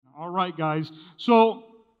All right, guys. So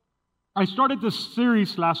I started this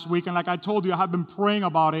series last week, and like I told you, I have been praying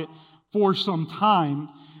about it for some time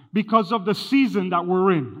because of the season that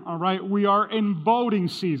we're in, all right? We are in voting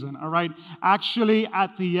season, all right? Actually,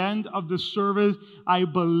 at the end of the service, I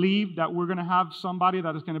believe that we're going to have somebody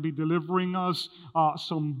that is going to be delivering us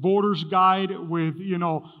some voters guide with,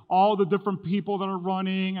 all the different people that are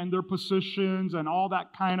running and their positions and all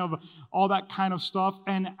that kind of stuff.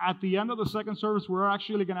 And at the end of the second service, we're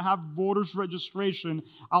actually going to have voters registration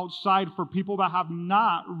outside for people that have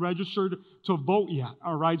not registered to vote yet,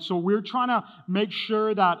 all right? So we're trying to make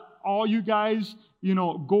sure that all you guys,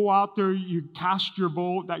 go out there, you cast your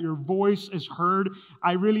vote, that your voice is heard.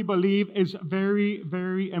 I really believe is very,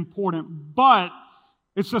 very important. But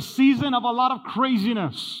it's a season of a lot of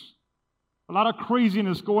craziness. A lot of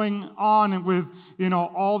craziness going on with,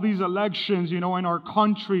 all these elections, in our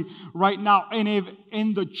country right now. And if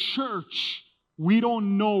in the church we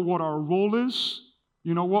don't know what our role is,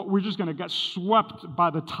 you know what? We're just going to get swept by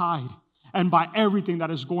the tide and by everything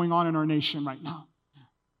that is going on in our nation right now.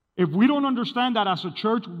 If we don't understand that as a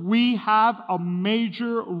church, we have a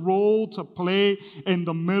major role to play in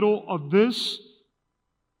the middle of this.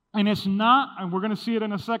 And it's not, and we're going to see it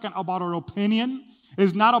in a second, about our opinion.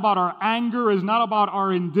 It's not about our anger. It's not about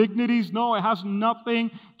our indignities. No, it has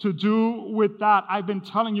nothing to do with that. I've been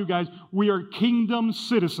telling you guys, we are kingdom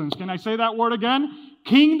citizens. Can I say that word again?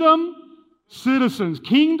 Kingdom citizens.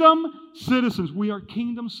 Kingdom citizens. We are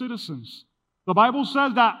kingdom citizens. The Bible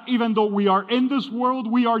says that even though we are in this world,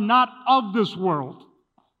 we are not of this world.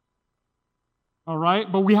 All right?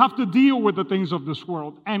 But we have to deal with the things of this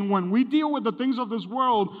world. And when we deal with the things of this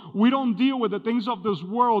world, we don't deal with the things of this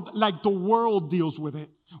world like the world deals with it.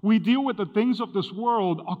 We deal with the things of this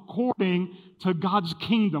world according to God's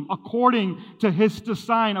kingdom, according to His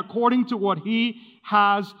design, according to what He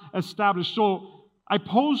has established. So I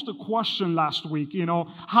posed a question last week,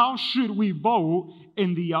 how should we vote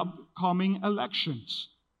in the upcoming elections?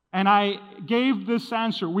 And I gave this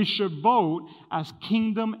answer. We should vote as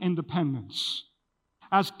kingdom independents.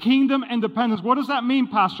 As kingdom independents. What does that mean,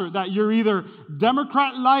 Pastor? That you're either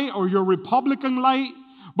Democrat light or you're Republican light,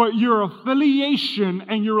 but your affiliation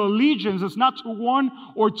and your allegiance is not to one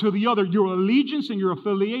or to the other. Your allegiance and your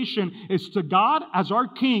affiliation is to God as our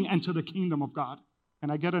King and to the kingdom of God.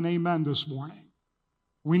 And I get an amen this morning.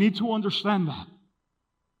 We need to understand that.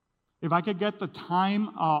 If I could get the time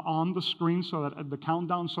on the screen, so that the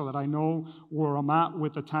countdown, so that I know where I'm at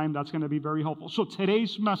with the time, that's going to be very helpful. So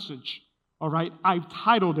today's message, all right, I've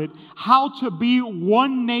titled it, How to Be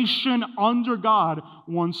One Nation Under God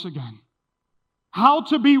Once Again. How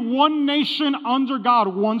to be one nation under God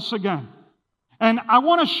once again. And I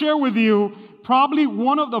want to share with you probably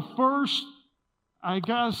one of the first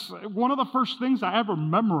things I ever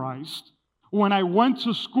memorized when I went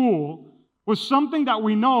to school was something that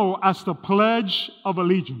we know as the Pledge of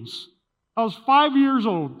Allegiance. I was 5 years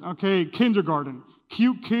old, kindergarten.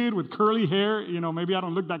 Cute kid with curly hair. Maybe I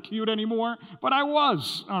don't look that cute anymore, but I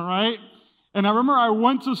was, all right? And I remember I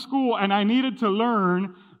went to school and I needed to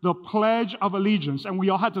learn the Pledge of Allegiance. And we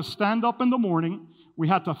all had to stand up in the morning. We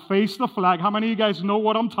had to face the flag. How many of you guys know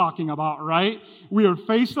what I'm talking about, right? We would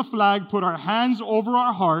face the flag, put our hands over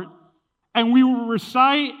our heart, and we will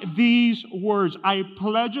recite these words. I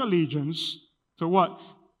pledge allegiance to what?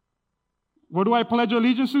 What do I pledge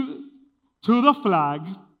allegiance to? To the flag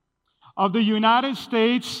of the United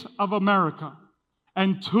States of America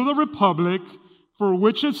and to the republic for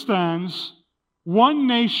which it stands, one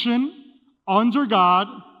nation, under God,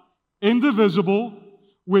 indivisible,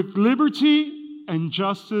 with liberty and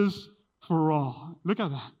justice for all. Look at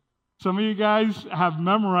that. Some of you guys have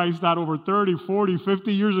memorized that over 30, 40,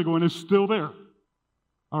 50 years ago, and it's still there.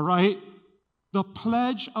 All right? The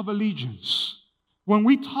Pledge of Allegiance. When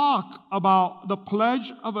we talk about the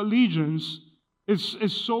Pledge of Allegiance,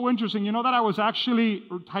 it's so interesting. You know that I was actually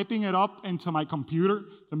typing it up into my computer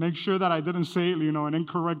to make sure that I didn't say, an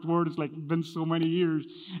incorrect word. It's like been so many years.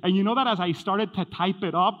 And you know that as I started to type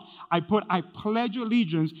it up, I put, I pledge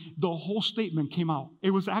allegiance, the whole statement came out. It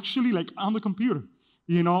was actually like on the computer.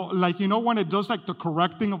 When it does like the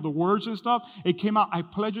correcting of the words and stuff, it came out, I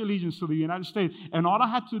pledge allegiance to the United States. And all I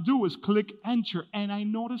had to do was click enter. And I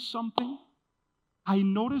noticed something. I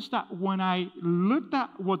noticed that when I looked at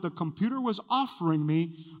what the computer was offering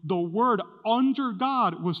me, the word under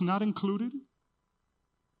God was not included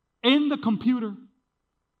in the computer.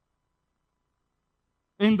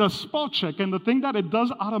 In the spell check, and the thing that it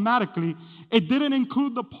does automatically, it didn't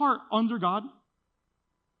include the part under God.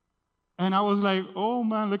 And I was like, oh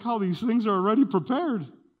man, look how these things are already prepared.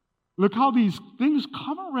 Look how these things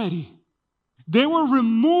come already. They were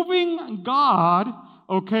removing God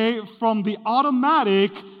okay, from the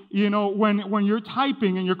automatic, when you're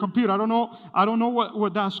typing in your computer. I don't know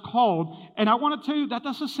what that's called. And I want to tell you that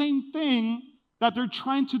that's the same thing that they're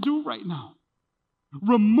trying to do right now.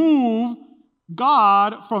 Remove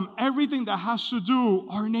God from everything that has to do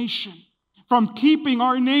our nation, from keeping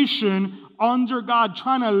our nation under God,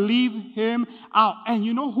 trying to leave him out. And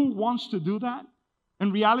you know who wants to do that?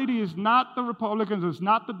 In reality, it's not the Republicans, it's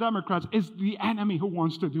not the Democrats, it's the enemy who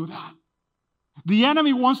wants to do that. The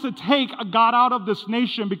enemy wants to take God out of this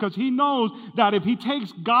nation because he knows that if he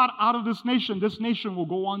takes God out of this nation will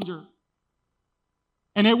go under.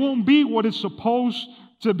 And it won't be what it's supposed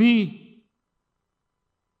to be.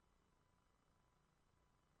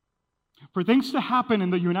 For things to happen in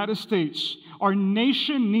the United States, our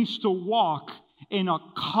nation needs to walk in a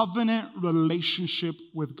covenant relationship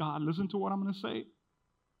with God. Listen to what I'm going to say.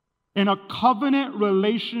 In a covenant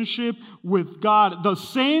relationship with God, the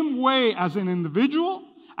same way as an individual,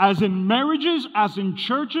 as in marriages, as in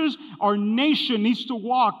churches, our nation needs to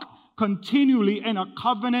walk continually in a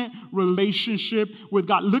covenant relationship with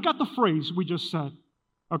God. Look at the phrase we just said.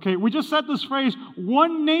 Okay, we just said this phrase,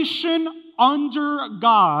 one nation under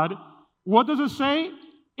God. What does it say?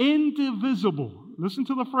 Indivisible. Listen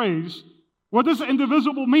to the phrase. What does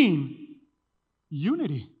indivisible mean?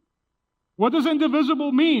 Unity. What does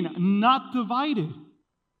indivisible mean? Not divided.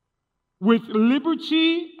 With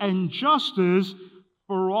liberty and justice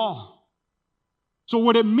for all. So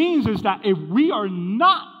what it means is that if we are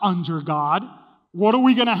not under God, what are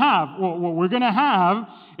we going to have? Well, what we're going to have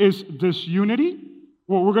is disunity.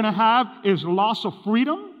 What we're going to have is loss of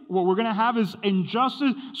freedom. What we're going to have is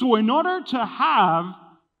injustice. So in order to have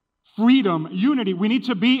freedom, unity, we need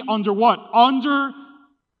to be under what? Under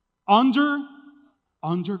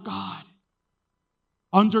God.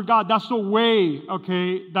 Under God. That's the way,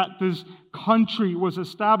 okay, that this country was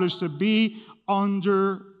established, to be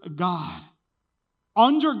under God.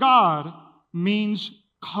 Under God means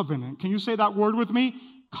covenant. Can you say that word with me?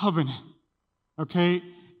 Covenant. Okay?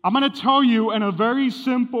 I'm going to tell you in a very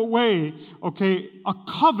simple way, okay, a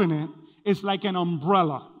covenant is like an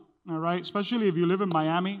umbrella, all right? Especially if you live in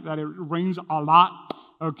Miami, that it rains a lot,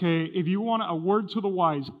 okay? If you want a word to the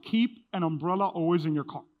wise, keep an umbrella always in your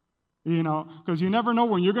car. Because you never know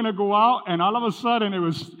when you're going to go out and all of a sudden it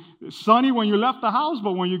was sunny when you left the house,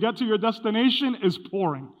 but when you get to your destination, it's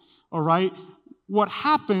pouring, all right? What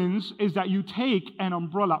happens is that you take an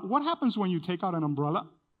umbrella. What happens when you take out an umbrella?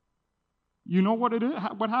 You know what it is?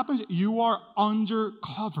 What happens? You are under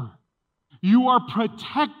cover. You are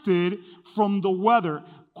protected from the weather.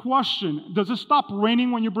 Question, does it stop raining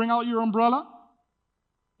when you bring out your umbrella?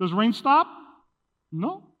 Does rain stop?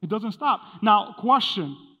 No, it doesn't stop. Now,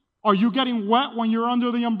 question, are you getting wet when you're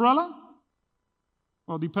under the umbrella?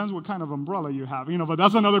 Well, it depends what kind of umbrella you have, but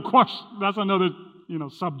that's another question. That's another,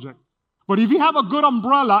 subject. But if you have a good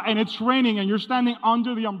umbrella and it's raining and you're standing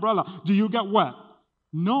under the umbrella, do you get wet?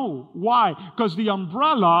 No. Why? Because the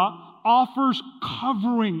umbrella offers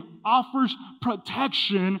covering, offers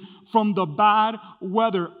protection from the bad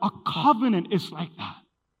weather. A covenant is like that.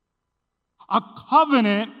 A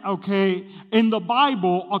covenant, okay, in the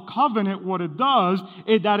Bible, a covenant, what it does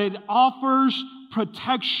is that it offers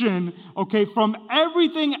protection, okay, from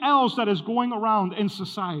everything else that is going around in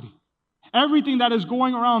society. Everything that is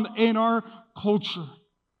going around in our culture.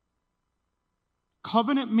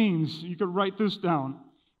 Covenant means, you could write this down,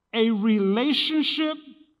 a relationship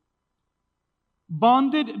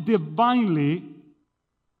bonded divinely,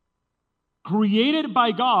 created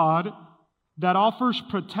by God, that offers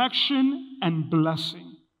protection and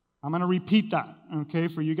blessing. I'm going to repeat that, okay,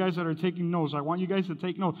 for you guys that are taking notes. I want you guys to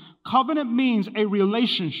take notes. Covenant means a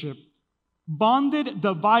relationship bonded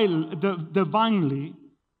divinely,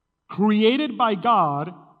 created by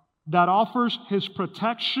God, that offers his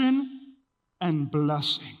protection and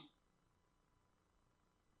blessing.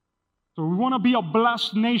 So we want to be a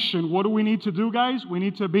blessed nation. What do we need to do, guys? We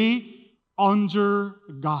need to be under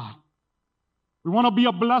God. We want to be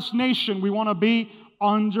a blessed nation. We want to be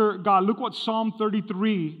under God. Look what Psalm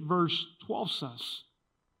 33 verse 12 says.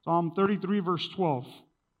 Psalm 33 verse 12.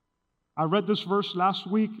 I read this verse last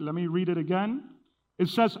week. Let me read it again. It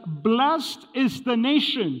says, "Blessed is the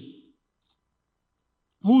nation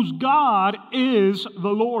whose God is the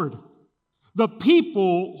Lord, the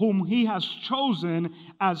people whom he has chosen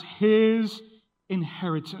as his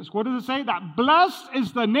inheritance." What does it say? That blessed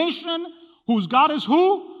is the nation whose God is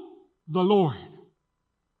who? The Lord.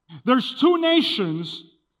 There's two nations,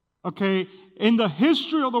 okay, in the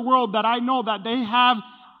history of the world that I know that they have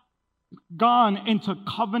gone into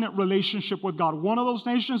covenant relationship with God. One of those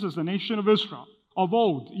nations is the nation of Israel of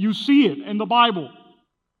old. You see it in the Bible.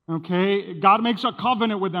 Okay, God makes a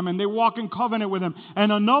covenant with them and they walk in covenant with him.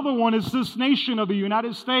 And another one is this nation of the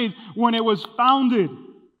United States when it was founded.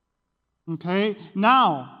 Okay,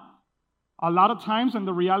 now, a lot of times, and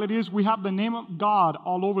the reality is we have the name of God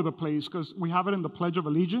all over the place because we have it in the Pledge of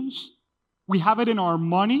Allegiance. We have it in our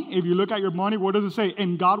money. If you look at your money, what does it say?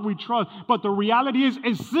 In God we trust. But the reality is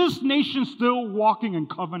this nation still walking in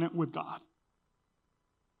covenant with God?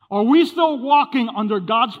 Are we still walking under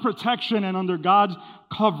God's protection and under God's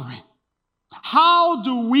covering? How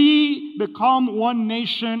do we become one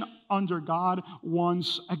nation under God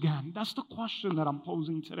once again? That's the question that I'm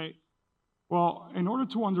posing today. Well, in order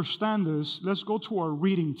to understand this, let's go to our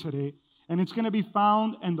reading today. And it's going to be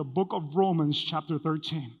found in the book of Romans, chapter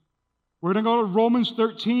 13. We're going to go to Romans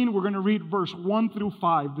 13. We're going to read verse 1 through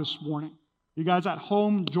 5 this morning. You guys at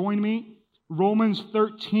home, join me. Romans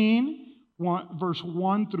 13. Verse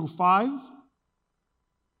 1 through 5.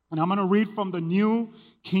 And I'm going to read from the New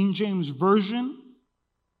King James Version.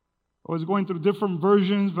 I was going through different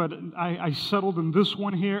versions, but I settled in this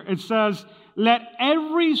one here. It says, "Let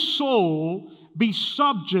every soul be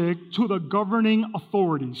subject to the governing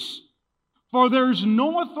authorities, for there's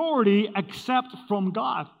no authority except from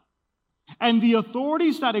God, and the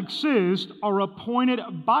authorities that exist are appointed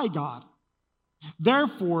by God.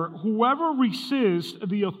 Therefore, whoever resists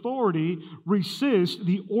the authority resists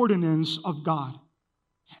the ordinance of God.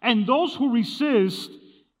 And those who resist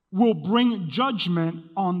will bring judgment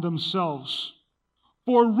on themselves.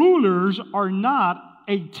 For rulers are not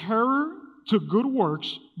a terror to good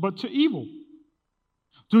works, but to evil.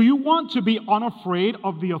 Do you want to be unafraid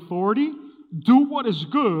of the authority? Do what is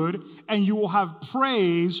good, and you will have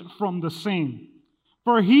praise from the same.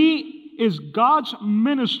 For he is God's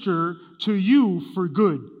minister to you for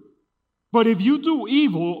good. But if you do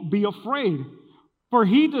evil, be afraid, for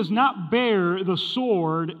he does not bear the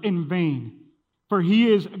sword in vain. For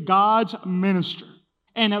he is God's minister,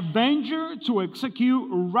 an avenger to execute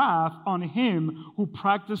wrath on him who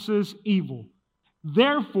practices evil.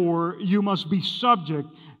 Therefore, you must be subject,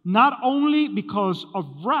 not only because of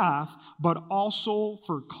wrath, but also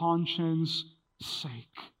for conscience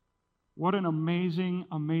sake." What an amazing,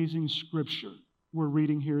 amazing scripture we're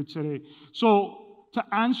reading here today. So,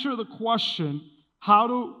 to answer the question, how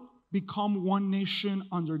to become one nation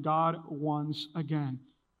under God once again.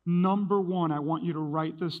 Number one, I want you to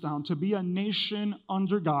write this down. To be a nation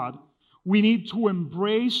under God, we need to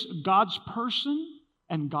embrace God's person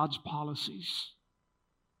and God's policies.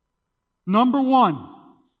 Number one,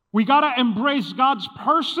 we got to embrace God's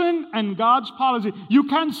person and God's policy. You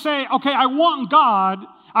can't say, okay, I want God,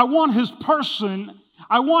 I want his person,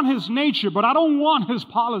 I want his nature, but I don't want his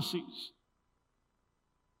policies.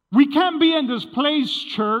 We can't be in this place,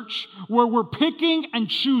 church, where we're picking and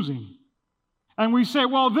choosing. And we say,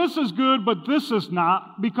 well, this is good, but this is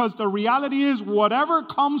not, because the reality is whatever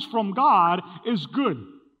comes from God is good.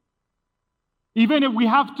 Even if we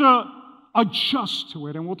have to adjust to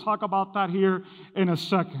it, and we'll talk about that here in a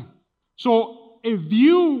second. So if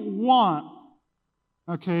you want,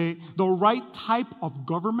 okay, the right type of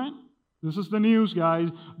government, this is the news, guys,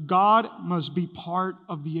 God must be part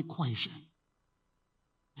of the equation.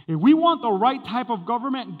 If we want the right type of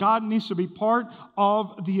government, God needs to be part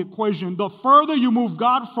of the equation. The further you move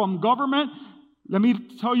God from government, let me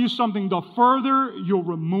tell you something, the further you'll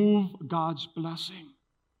remove God's blessing.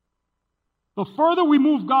 The further we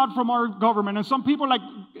move God from our government, and some people are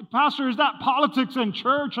like, Pastor, is that politics and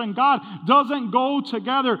church and God doesn't go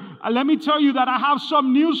together? Let me tell you that I have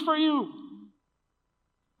some news for you.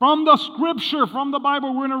 From the scripture, from the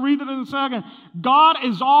Bible, we're going to read it in a second. God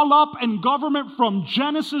is all up in government from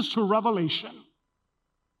Genesis to Revelation.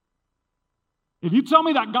 If you tell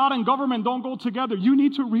me that God and government don't go together, you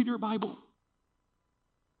need to read your Bible.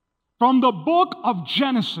 From the book of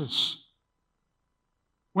Genesis,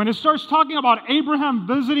 when it starts talking about Abraham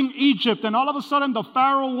visiting Egypt, and all of a sudden the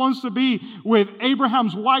Pharaoh wants to be with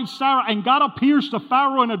Abraham's wife Sarah, and God appears to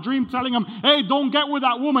Pharaoh in a dream telling him, hey, don't get with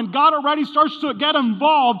that woman. God already starts to get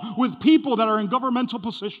involved with people that are in governmental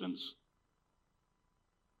positions.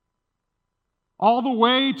 All the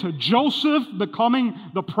way to Joseph becoming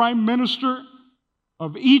the prime minister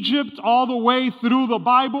of Egypt, all the way through the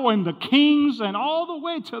Bible and the kings, and all the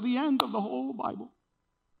way to the end of the whole Bible.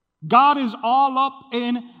 God is all up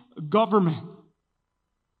in government.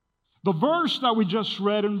 The verse that we just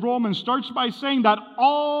read in Romans starts by saying that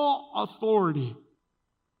all authority,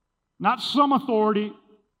 not some authority,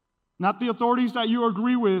 not the authorities that you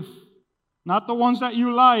agree with, not the ones that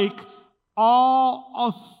you like,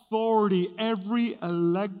 all authority, every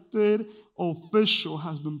elected official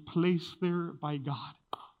has been placed there by God.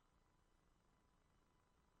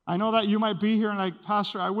 I know that you might be here and like,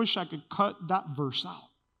 Pastor, I wish I could cut that verse out.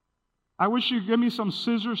 I wish you'd give me some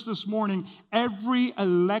scissors this morning. Every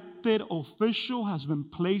elected official has been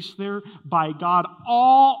placed there by God.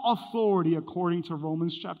 All authority, according to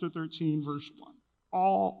Romans chapter 13, verse 1.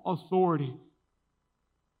 All authority.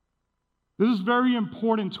 This is very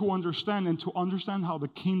important to understand and to understand how the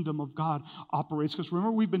kingdom of God operates. Because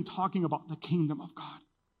remember, we've been talking about the kingdom of God.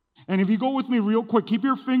 And if you go with me real quick, keep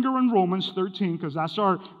your finger in Romans 13, because that's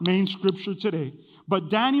our main scripture today.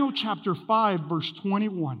 But Daniel chapter 5, verse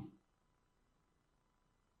 21.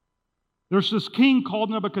 There's this king called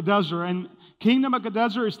Nebuchadnezzar, and King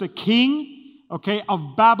Nebuchadnezzar is the king,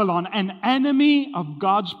 of Babylon, an enemy of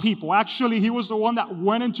God's people. Actually, he was the one that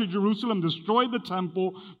went into Jerusalem, destroyed the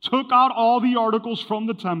temple, took out all the articles from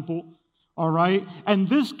the temple, all right? And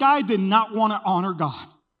this guy did not want to honor God.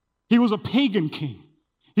 He was a pagan king.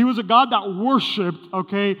 He was a god that worshipped,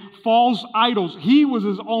 false idols. He was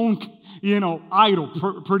his own,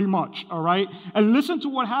 idol, pretty much, all right? And listen to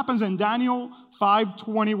what happens in Daniel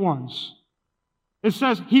 5:21. It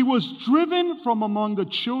says, he was driven from among the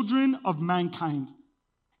children of mankind,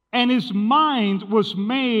 and his mind was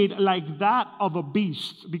made like that of a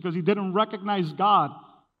beast, because he didn't recognize God.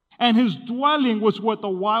 And his dwelling was with the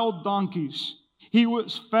wild donkeys. He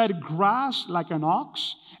was fed grass like an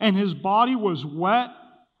ox, and his body was wet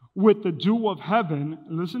with the dew of heaven.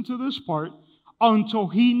 Listen to this part. Until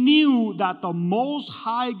he knew that the Most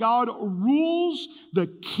High God rules the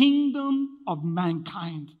kingdom of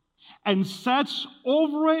mankind and sets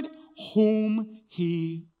over it whom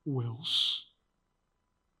he wills.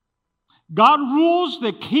 God rules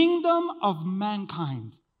the kingdom of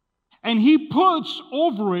mankind, and he puts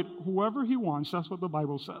over it whoever he wants. That's what the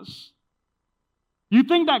Bible says. You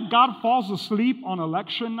think that God falls asleep on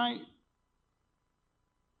election night?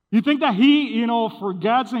 You think that he,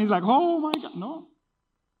 forgets and he's like, oh my God. No.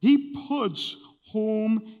 He puts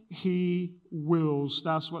whom he wills.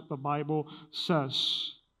 That's what the Bible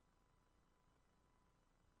says.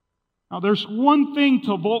 Now, there's one thing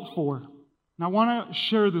to vote for. And I want to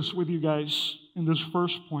share this with you guys in this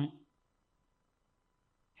first point.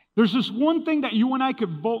 There's this one thing that you and I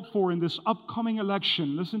could vote for in this upcoming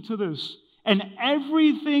election. Listen to this. And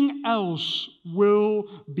everything else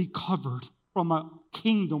will be covered from a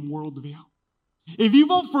kingdom worldview. If you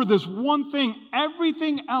vote for this one thing,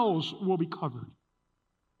 everything else will be covered.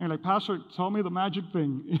 And like, Pastor, tell me the magic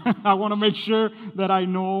thing. I want to make sure that I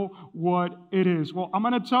know what it is. Well, I'm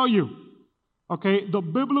going to tell you, the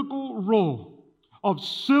biblical role of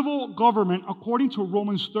civil government, according to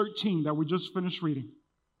Romans 13 that we just finished reading.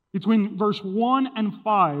 Between verse 1 and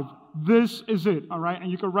 5, this is it, all right?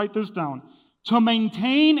 And you can write this down. To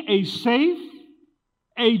maintain a safe,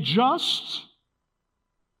 a just,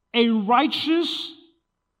 a righteous,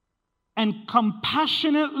 and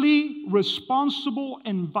compassionately responsible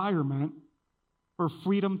environment for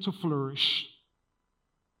freedom to flourish.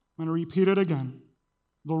 I'm going to repeat it again.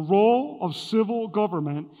 The role of civil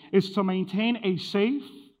government is to maintain a safe,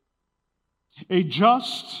 a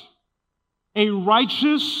just, a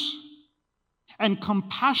righteous, and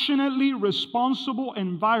compassionately responsible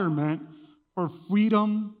environment for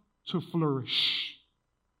freedom to flourish.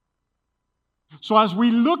 So as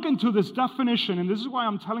we look into this definition, and this is why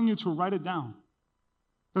I'm telling you to write it down.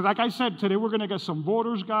 Because like I said, today we're going to get some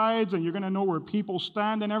voters' guides, and you're going to know where people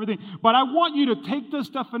stand and everything. But I want you to take this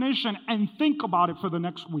definition and think about it for the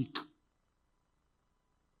next week.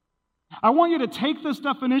 I want you to take this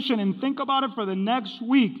definition and think about it for the next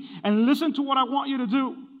week. And listen to what I want you to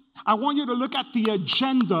do. I want you to look at the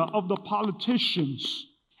agenda of the politicians.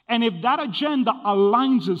 And if that agenda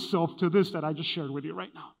aligns itself to this that I just shared with you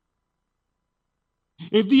right now.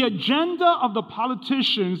 If the agenda of the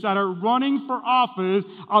politicians that are running for office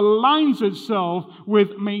aligns itself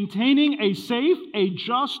with maintaining a safe, a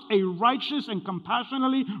just, a righteous, and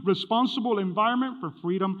compassionately responsible environment for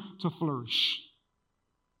freedom to flourish.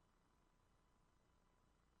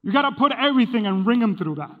 You got to put everything and ring them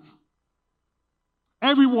through that.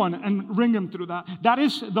 Everyone and ring them through that. That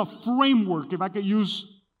is the framework, if I could use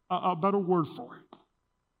a better word for it.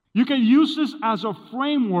 You can use this as a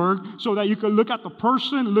framework so that you can look at the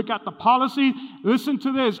person, look at the policy. Listen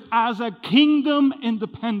to this, as a kingdom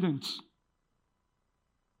independence.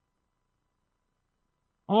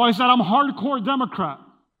 Oh, I said I'm hardcore Democrat.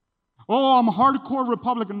 Oh, I'm hardcore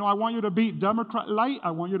Republican. No, I want you to be Democrat light.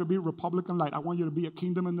 I want you to be Republican light. I want you to be a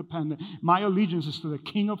kingdom independent. My allegiance is to the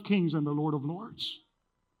King of Kings and the Lord of Lords.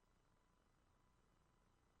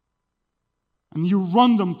 And you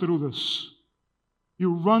run them through this.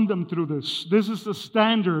 You run them through this. This is the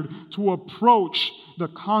standard to approach the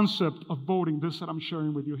concept of voting. This that I'm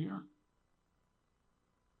sharing with you here.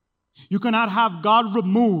 You cannot have God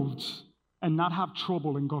removed and not have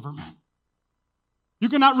trouble in government. You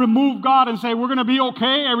cannot remove God and say, we're going to be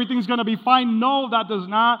okay, everything's going to be fine. No, that does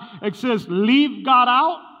not exist. Leave God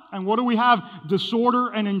out, and what do we have? Disorder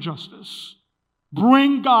and injustice.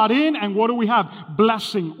 Bring God in, and what do we have?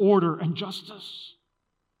 Blessing, order, and justice.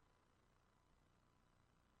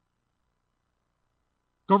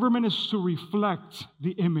 Government is to reflect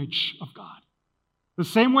the image of God. The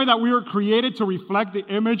same way that we were created to reflect the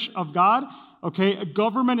image of God, okay, a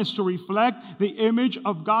government is to reflect the image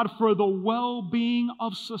of God for the well-being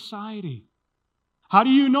of society. How do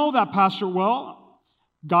you know that, Pastor? Well,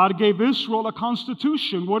 God gave Israel a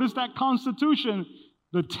constitution. What is that constitution?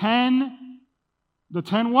 The 10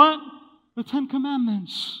 what? The 10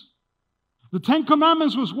 Commandments. The 10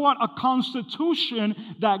 Commandments was what? A constitution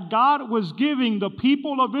that God was giving the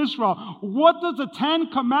people of Israel. What does the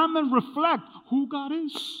 10 Commandments reflect? Who God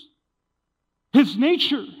is. His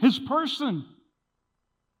nature, His person.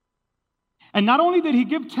 And not only did He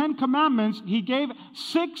give 10 Commandments, He gave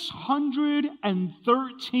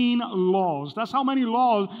 613 laws. That's how many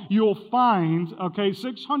laws you'll find, okay,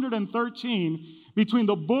 613 between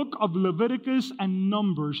the book of Leviticus and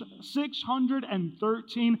Numbers.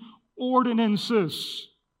 613 ordinances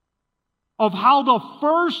of how the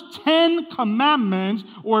first 10 commandments,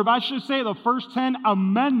 or if I should say the first 10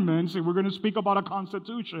 amendments, if we're going to speak about a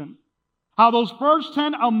constitution, how those first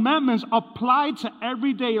 10 amendments apply to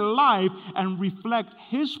everyday life and reflect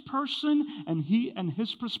His person and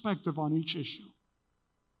His perspective on each issue.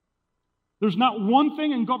 There's not one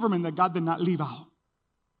thing in government that God did not leave out.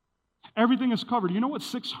 Everything is covered. You know what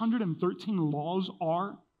 613 laws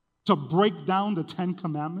are to break down the 10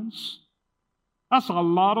 commandments? That's a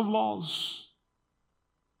lot of laws.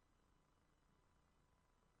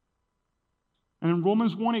 And in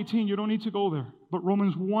Romans 1:18, you don't need to go there, but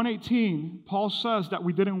Romans 1:18, Paul says that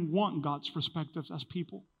we didn't want God's perspectives as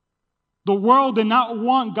people. The world did not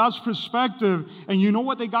want God's perspective, and you know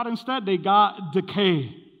what they got instead? They got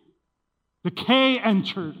decay. Decay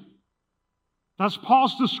entered. That's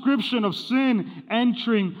Paul's description of sin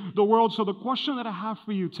entering the world. So the question that I have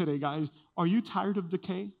for you today, guys, are you tired of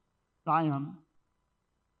decay? I am.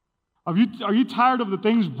 Are you tired of the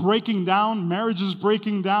things breaking down, marriages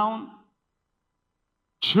breaking down,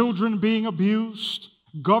 children being abused,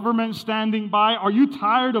 government standing by? Are you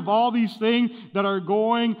tired of all these things that are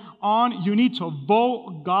going on? You need to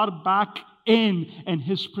vote God back in and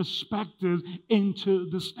His perspective into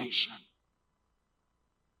this nation.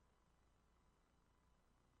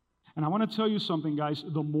 And I want to tell you something, guys.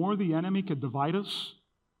 The more the enemy can divide us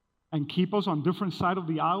and keep us on different sides of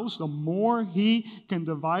the aisles, the more he can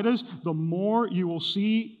divide us, the more you will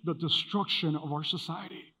see the destruction of our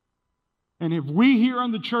society. And if we here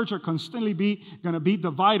in the church are constantly going to be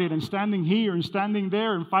divided and standing here and standing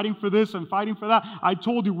there and fighting for this and fighting for that, I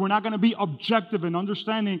told you we're not going to be objective in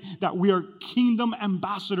understanding that we are kingdom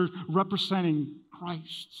ambassadors representing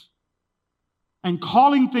Christ and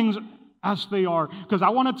calling things as they are. Because I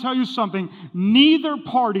want to tell you something, neither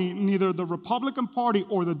party, neither the Republican Party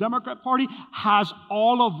or the Democrat Party has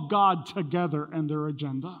all of God together in their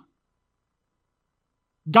agenda.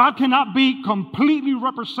 God cannot be completely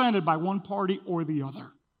represented by one party or the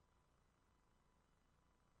other.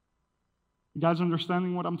 You guys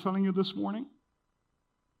understanding what I'm telling you this morning?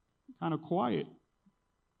 Kind of quiet.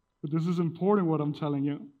 But this is important what I'm telling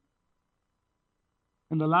you.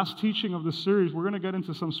 In the last teaching of the series, we're going to get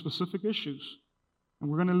into some specific issues.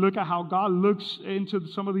 And we're going to look at how God looks into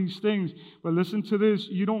some of these things. But listen to this.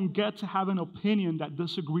 You don't get to have an opinion that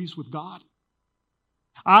disagrees with God.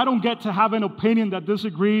 I don't get to have an opinion that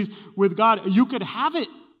disagrees with God. You could have it.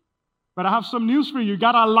 But I have some news for you. You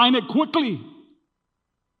got to align it quickly.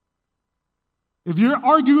 If you're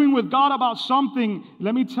arguing with God about something,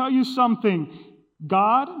 let me tell you something.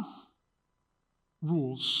 God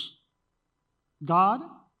rules. God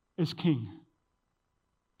is king.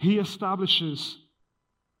 He establishes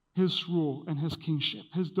His rule and His kingship,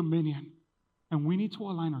 His dominion. And we need to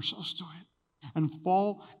align ourselves to it and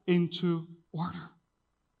fall into order.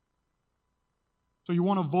 So you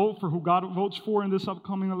want to vote for who God votes for in this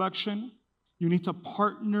upcoming election? You need to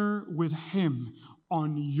partner with Him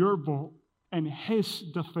on your vote and His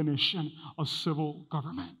definition of civil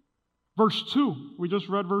government. Verse 2, we just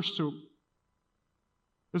read verse 2.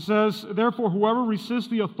 It says, therefore, whoever resists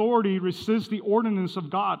the authority resists the ordinance of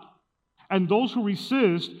God, and those who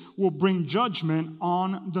resist will bring judgment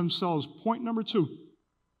on themselves. Point number 2.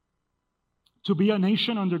 To be a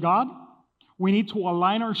nation under God, we need to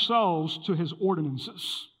align ourselves to His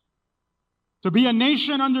ordinances. To be a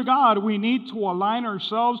nation under God, we need to align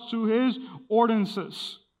ourselves to His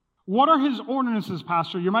ordinances. What are his ordinances,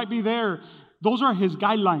 Pastor? You might be there. Those are his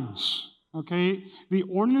guidelines, okay? The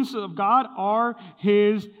ordinances of God are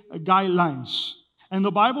his guidelines. And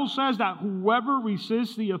the Bible says that whoever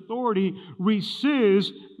resists the authority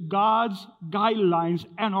resists God's guidelines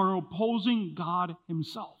and are opposing God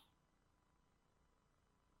himself.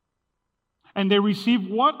 And they receive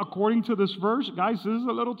what? According to this verse, guys, this is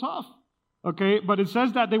a little tough. Okay, but it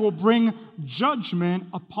says that they will bring judgment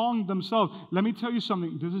upon themselves. Let me tell you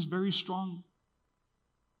something. This is very strong.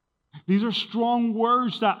 These are strong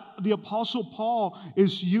words that the Apostle Paul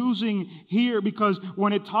is using here, because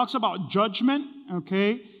when it talks about judgment,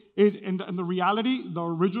 okay, and the reality, the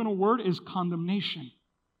original word is condemnation.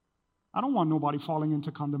 I don't want nobody falling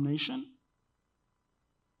into condemnation.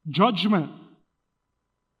 Judgment.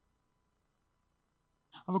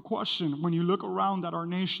 I have a question. When you look around at our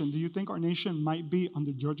nation, do you think our nation might be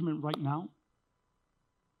under judgment right now?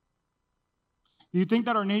 Do you think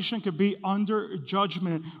that our nation could be under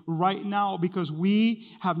judgment right now because we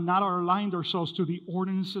have not aligned ourselves to the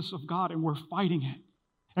ordinances of God, and we're fighting it?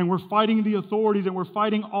 And we're fighting the authorities, and we're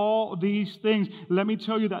fighting all these things. Let me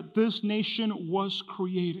tell you that this nation was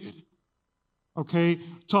created, okay,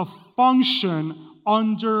 to function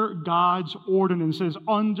under God's ordinances,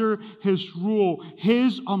 under his rule,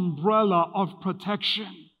 his umbrella of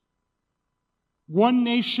protection. One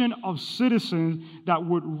nation of citizens that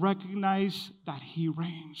would recognize that he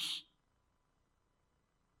reigns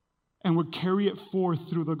and would carry it forth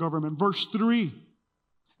through the government. Verse 3,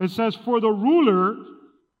 it says, "For the ruler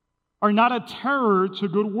are not a terror to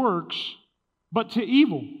good works, but to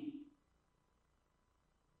evil."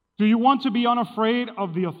 Do you want to be unafraid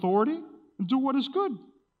of the authority? Do what is good,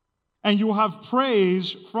 and you will have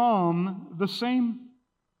praise from the same.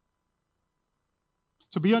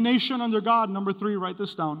 To be a nation under God, number 3, write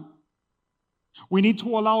this down. We need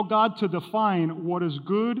to allow God to define what is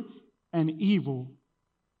good and evil.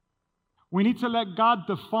 We need to let God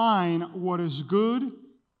define what is good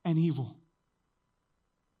and evil.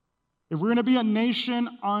 If we're going to be a nation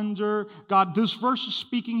under God, this verse is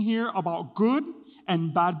speaking here about good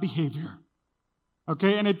and bad behavior.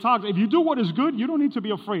 Okay, and it talks, if you do what is good, you don't need to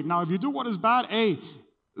be afraid. Now, if you do what is bad, hey,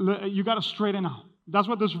 you got to straighten out. That's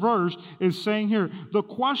what this verse is saying here. The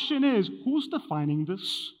question is, who's defining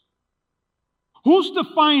this? Who's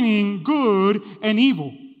defining good and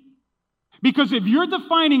evil? Because if you're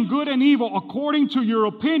defining good and evil according to your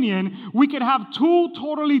opinion, we could have two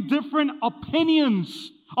totally different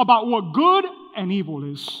opinions about what good and evil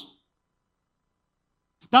is.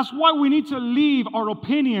 That's why we need to leave our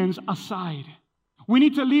opinions aside. We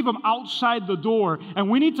need to leave them outside the door, and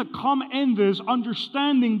we need to come in this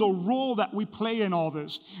understanding the role that we play in all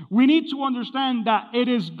this. We need to understand that it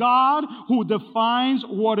is God who defines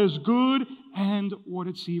what is good and what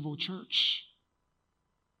is evil, church.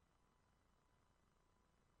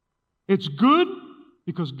 It's good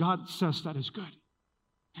because God says that is good.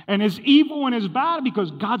 And it's evil and it's bad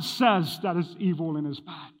because God says that it's evil and it's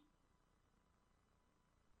bad.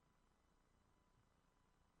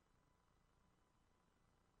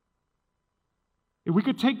 If we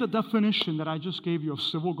could take the definition that I just gave you of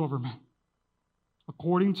civil government,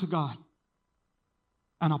 according to God,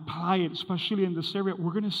 and apply it, especially in this area,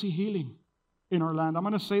 we're going to see healing in our land. I'm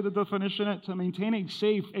going to say the definition: to maintain a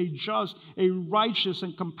safe, a just, a righteous,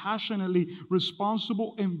 and compassionately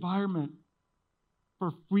responsible environment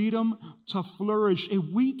for freedom to flourish. If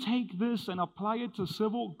we take this and apply it to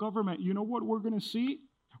civil government, you know what we're going to see?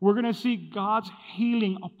 We're going to see God's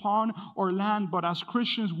healing upon our land. But as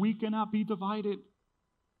Christians, we cannot be divided,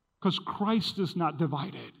 because Christ is not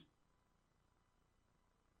divided.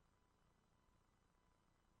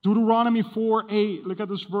 Deuteronomy 4:8, look at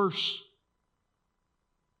this verse.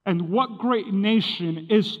 "And what great nation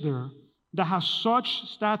is there that has such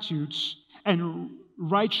statutes and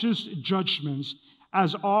righteous judgments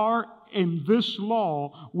as are in this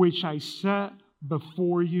law which I set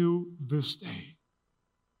before you this day?"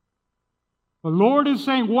 The Lord is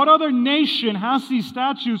saying, what other nation has these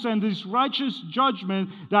statutes and this righteous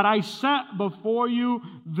judgment that I set before you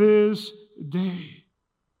this day?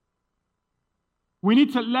 We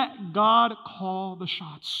need to let God call the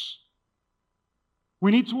shots.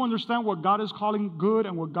 We need to understand what God is calling good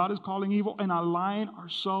and what God is calling evil and align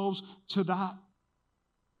ourselves to that.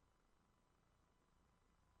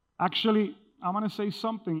 Actually, I want to say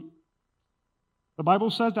something. The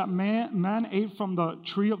Bible says that man ate from the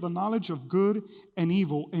tree of the knowledge of good and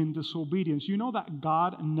evil in disobedience. You know that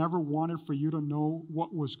God never wanted for you to know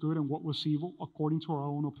what was good and what was evil according to our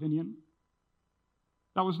own opinion?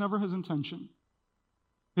 That was never his intention.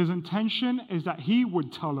 His intention is that he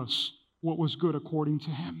would tell us what was good according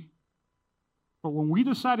to him. But when we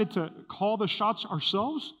decided to call the shots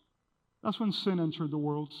ourselves, that's when sin entered the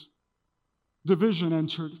world. Division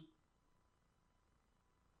entered.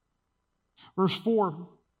 Verse 4,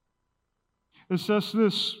 it says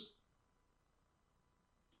this,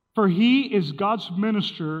 "For he is God's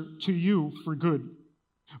minister to you for good.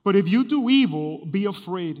 But if you do evil, be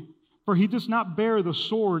afraid, for he does not bear the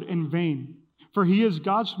sword in vain. For he is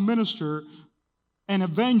God's minister, an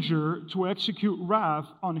avenger to execute wrath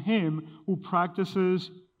on him who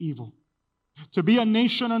practices evil." To be a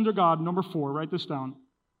nation under God, number 4, write this down.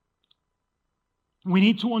 We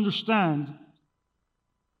need to understand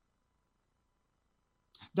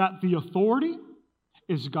that the authority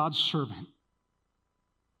is God's servant.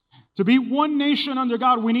 To be one nation under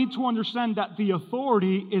God, we need to understand that the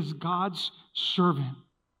authority is God's servant.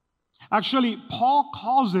 Actually, Paul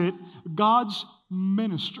calls it God's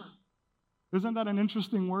minister. Isn't that an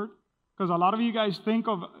interesting word? Because a lot of you guys think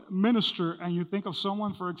of minister and you think of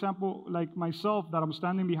someone, for example, like myself, that I'm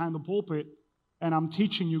standing behind the pulpit and I'm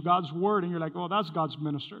teaching you God's word and you're like, oh, that's God's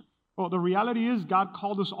minister. Well, the reality is God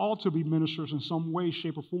called us all to be ministers in some way,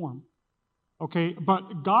 shape, or form. Okay?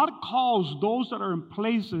 But God calls those that are in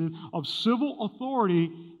places of civil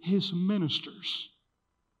authority His ministers.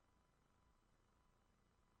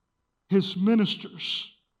 His ministers.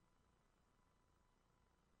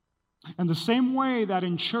 And the same way that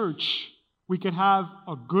in church we could have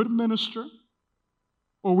a good minister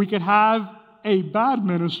or we could have a bad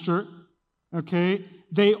minister, okay,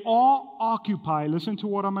 they all occupy, listen to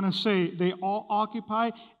what I'm going to say, they all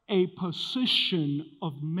occupy a position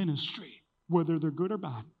of ministry, whether they're good or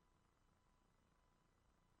bad.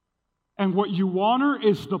 And what you honor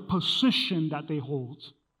is the position that they hold.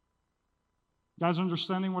 You guys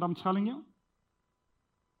understanding what I'm telling you?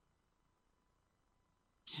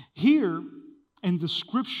 Here, in the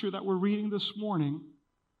scripture that we're reading this morning,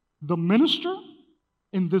 the minister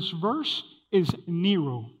in this verse is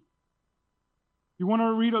Nero. You want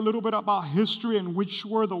to read a little bit about history and which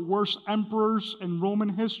were the worst emperors in Roman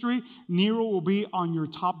history? Nero will be on your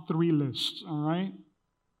top 3 lists, all right?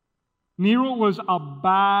 Nero was a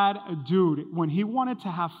bad dude. When he wanted to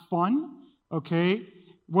have fun, okay,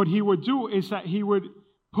 what he would do is that he would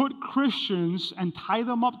put Christians and tie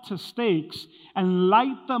them up to stakes and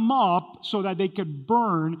light them up so that they could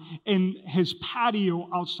burn in his patio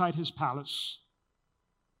outside his palace.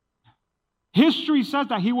 History says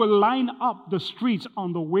that he would line up the streets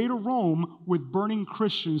on the way to Rome with burning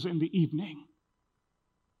Christians in the evening.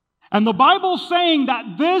 And the Bible's saying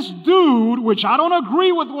that this dude, which I don't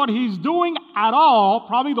agree with what he's doing at all,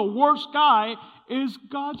 probably the worst guy, is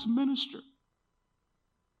God's minister.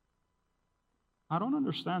 I don't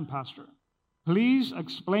understand, Pastor. Please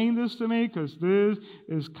explain this to me because this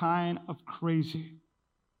is kind of crazy.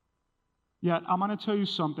 Yet, I'm going to tell you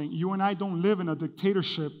something. You and I don't live in a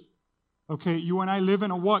dictatorship. Okay, you and I live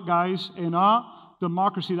in a what, guys? In a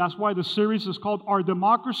democracy. That's why the series is called Our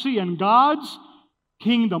Democracy and God's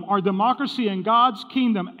Kingdom. Our Democracy and God's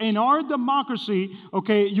Kingdom. In our democracy,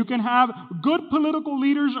 okay, you can have good political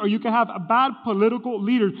leaders or you can have bad political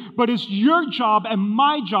leaders. But it's your job and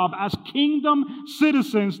my job as kingdom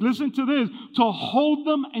citizens, listen to this, to hold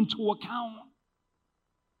them into account.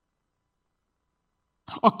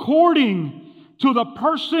 According to the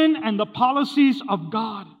person and the policies of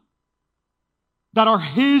God. That are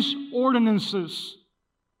His ordinances.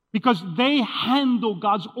 Because they handle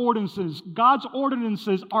God's ordinances. God's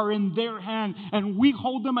ordinances are in their hand. And we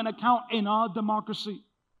hold them in account in our democracy.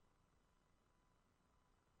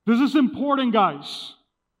 This is important, guys.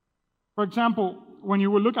 For example, when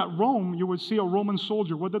you would look at Rome, you would see a Roman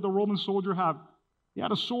soldier. What did the Roman soldier have? He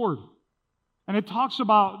had a sword. And it talks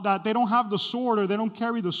about that they don't have the sword or they don't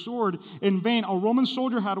carry the sword in vain. A Roman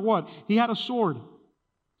soldier had what? He had a sword.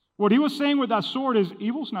 What he was saying with that sword is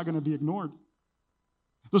evil's not going to be ignored.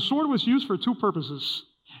 The sword was used for 2 purposes.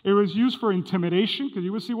 It was used for intimidation, because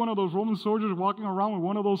you would see one of those Roman soldiers walking around with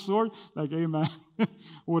one of those swords, like, hey man,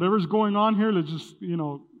 whatever's going on here, let's just,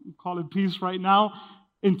 call it peace right now.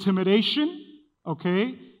 Intimidation,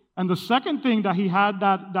 okay? And the second thing that he had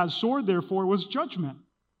that sword there for was judgment.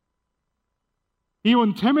 He would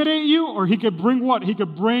intimidate you, or he could bring what? He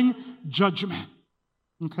could bring judgment,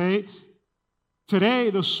 okay? Today,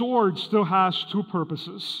 the sword still has 2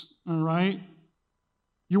 purposes, all right?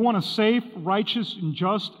 You want a safe, righteous, and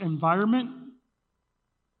just environment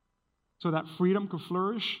so that freedom could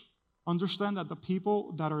flourish? Understand that the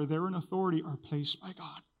people that are there in authority are placed by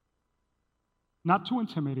God. Not to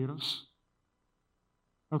intimidate us,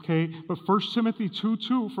 okay? But 1 Timothy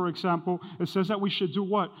 2:2, for example, it says that we should do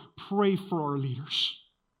what? Pray for our leaders.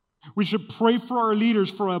 We should pray for our leaders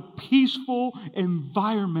for a peaceful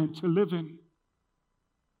environment to live in.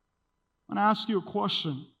 I want to ask you a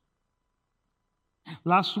question.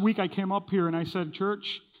 Last week I came up here and I said,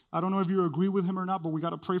 church, I don't know if you agree with him or not, but we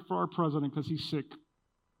got to pray for our president because he's sick.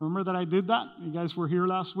 Remember that I did that? You guys were here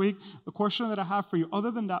last week. The question that I have for you, other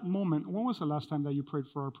than that moment, when was the last time that you prayed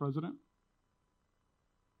for our president?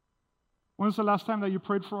 When was the last time that you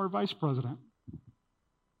prayed for our vice president?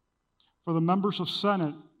 For the members of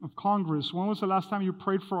Senate, of Congress? When was the last time you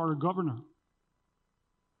prayed for our governor?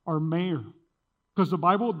 Our mayor? Because the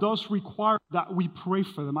Bible does require that we pray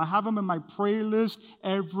for them. I have them in my prayer list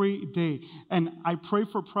every day. And I pray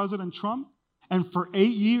for President Trump. And for 8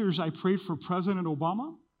 years, I prayed for President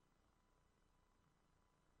Obama.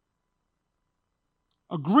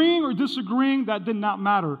 Agreeing or disagreeing, that did not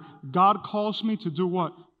matter. God calls me to do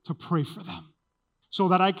what? To pray for them. So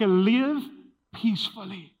that I can live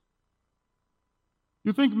peacefully.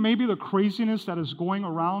 You think maybe the craziness that is going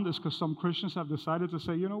around is because some Christians have decided to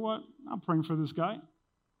say, you know what? I'm praying for this guy.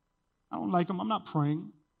 I don't like him. I'm not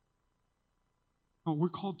praying. No, we're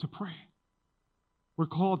called to pray. We're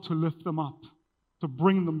called to lift them up, to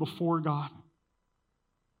bring them before God.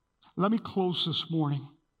 Let me close this morning.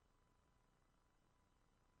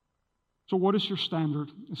 So what is your standard?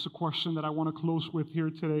 It's a question that I want to close with here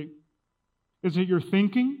today. Is it your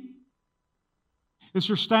thinking? Is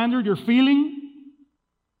your standard your feeling?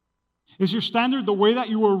 Is your standard the way that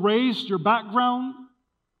you were raised, your background?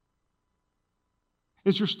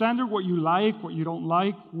 Is your standard what you like, what you don't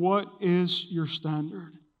like? What is your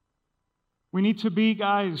standard? We need to be,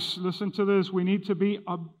 guys, listen to this, we need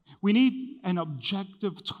an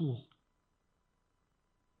objective tool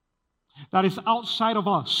that is outside of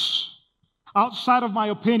us, outside of my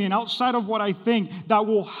opinion, outside of what I think, that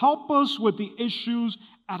will help us with the issues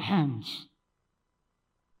at hand.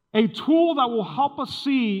 A tool that will help us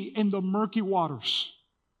see in the murky waters.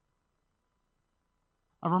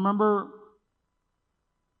 I remember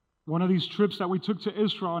one of these trips that we took to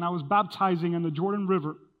Israel, and I was baptizing in the Jordan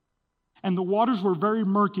River. And the waters were very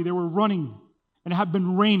murky. They were running, and it had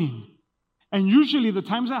been raining. And usually the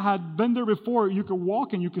times I had been there before, you could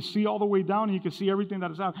walk and you could see all the way down and you could see everything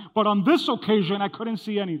that is out. But on this occasion, I couldn't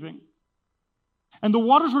see anything. And the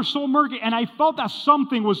waters were so murky, and I felt that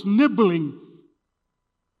something was nibbling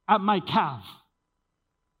at my calf.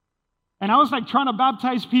 And I was like trying to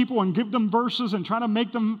baptize people and give them verses and trying to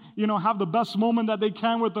make them, have the best moment that they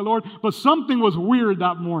can with the Lord. But something was weird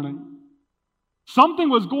that morning. Something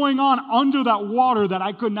was going on under that water that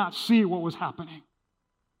I could not see what was happening.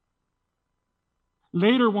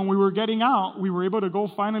 Later, when we were getting out, we were able to go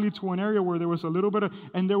finally to an area where there was a little bit of,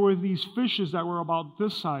 and there were these fishes that were about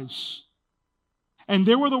this size. And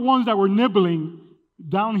they were the ones that were nibbling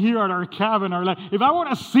down here at our cabin. If I would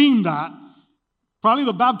have seen that, probably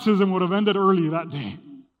the baptism would have ended early that day.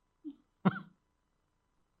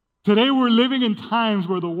 Today we're living in times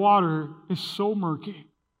where the water is so murky.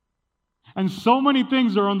 And so many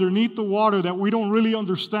things are underneath the water that we don't really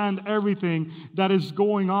understand everything that is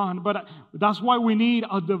going on. But that's why we need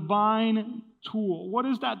a divine tool. What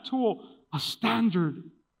is that tool? A standard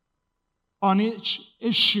on each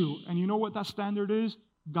issue. And you know what that standard is?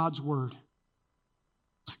 God's Word.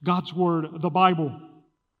 God's Word, the Bible.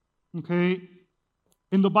 Okay?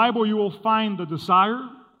 In the Bible, you will find the desire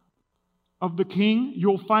of the king.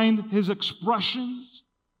 You'll find his expressions,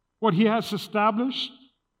 what he has established.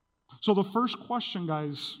 So the first question,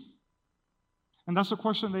 guys, and that's the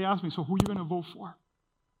question they asked me, so who are you going to vote for?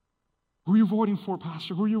 Who are you voting for,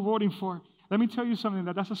 Pastor? Who are you voting for? Let me tell you something,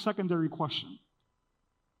 that's a secondary question.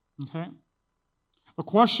 Okay? The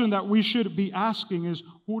question that we should be asking is,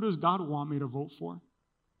 who does God want me to vote for?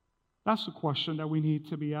 That's the question that we need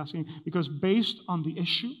to be asking, because based on the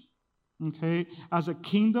issue, okay, as a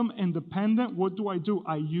kingdom independent, what do?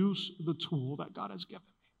 I use the tool that God has given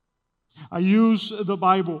me. I use the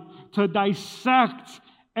Bible to dissect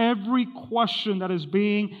every question that is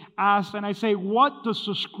being asked, and I say, what does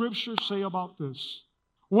the Scripture say about this?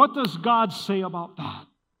 What does God say about that?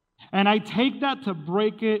 And I take that to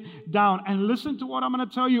break it down. And listen to what I'm going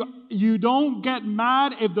to tell you. You don't get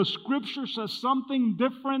mad if the Scripture says something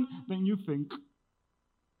different than you think.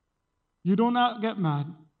 You do not get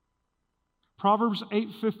mad. Proverbs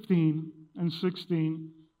 8:15 and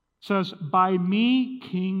 16 says, by me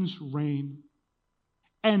kings reign,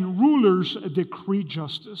 and rulers decree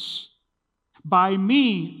justice. By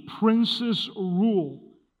me princes rule,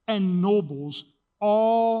 and nobles,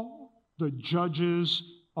 all the judges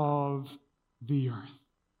of the earth.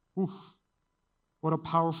 Oof, what a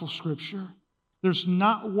powerful scripture. There's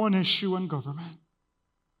not one issue in government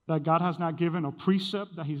that God has not given a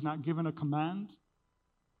precept, that he's not given a command.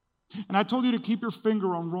 And I told you to keep your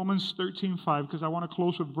finger on Romans 13:5, because I want to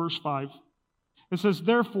close with verse 5. It says,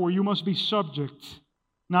 therefore, you must be subject,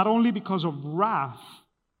 not only because of wrath,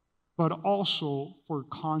 but also for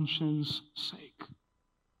conscience sake.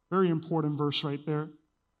 Very important verse right there.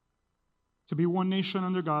 To be one nation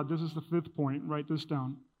under God, this is the fifth point. Write this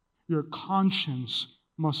down. Your conscience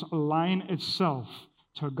must align itself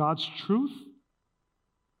to God's truth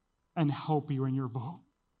and help you in your vote.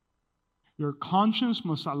 Your conscience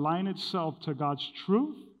must align itself to God's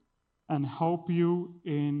truth and help you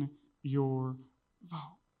in your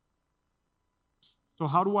vote. So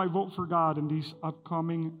how do I vote for God in these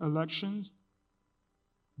upcoming elections?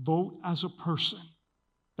 Vote as a person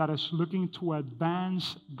that is looking to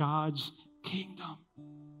advance God's kingdom.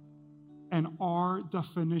 And our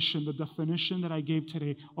definition, the definition that I gave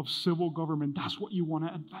today of civil government, that's what you want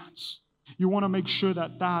to advance. You want to make sure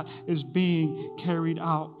that that is being carried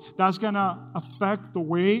out. That's going to affect the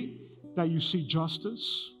way that you see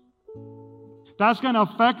justice. That's going to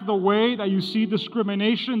affect the way that you see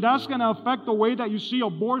discrimination. That's going to affect the way that you see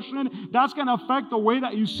abortion. That's going to affect the way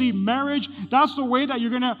that you see marriage. That's the way that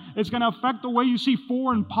it's going to affect the way you see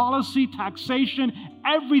foreign policy, taxation,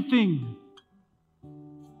 everything.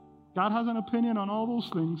 God has an opinion on all those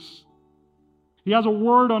things. He has a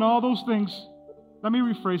word on all those things. Let me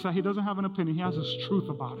rephrase that. He doesn't have an opinion. He has his truth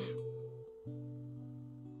about it.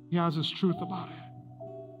 He has his truth about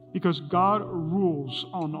it. Because God rules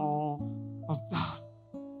on all of that.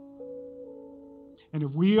 And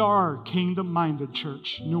if we are kingdom-minded,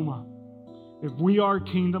 church, Numa, if we are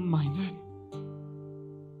kingdom-minded,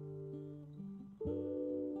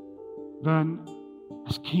 then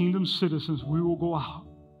as kingdom citizens, we will go out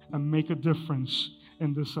and make a difference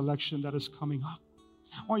in this election that is coming up.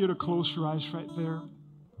 I want you to close your eyes right there.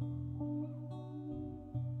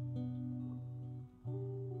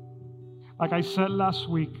 Like I said last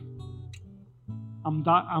week, I'm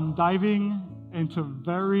diving into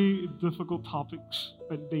very difficult topics,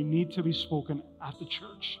 but they need to be spoken at the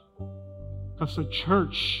church. Because the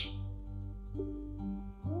church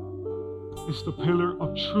is the pillar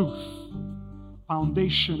of truth,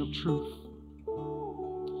 foundation of truth.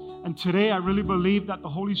 And today I really believe that the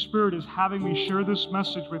Holy Spirit is having me share this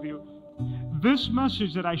message with you. This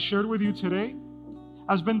message that I shared with you today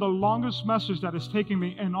has been the longest message that has taken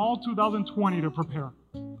me in all 2020 to prepare.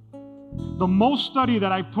 The most study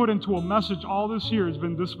that I put into a message all this year has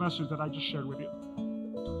been this message that I just shared with you.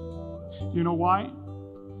 You know why?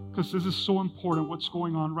 Because this is so important what's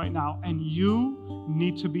going on right now. And you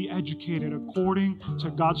need to be educated according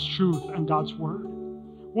to God's truth and God's word.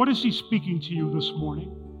 What is He speaking to you this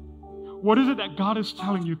morning? What is it that God is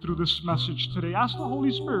telling you through this message today? Ask the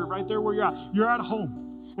Holy Spirit right there where you're at. You're at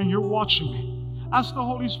home and you're watching me. Ask the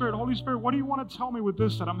Holy Spirit, what do you want to tell me with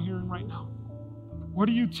this that I'm hearing right now? What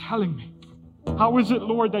are you telling me? How is it,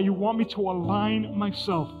 Lord, that you want me to align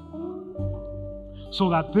myself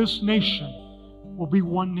so that this nation will be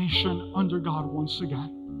one nation under God once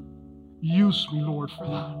again? Use me, Lord, for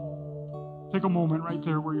that. Take a moment right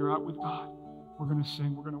there where you're at with God. We're going to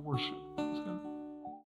sing. We're going to worship. Let's go.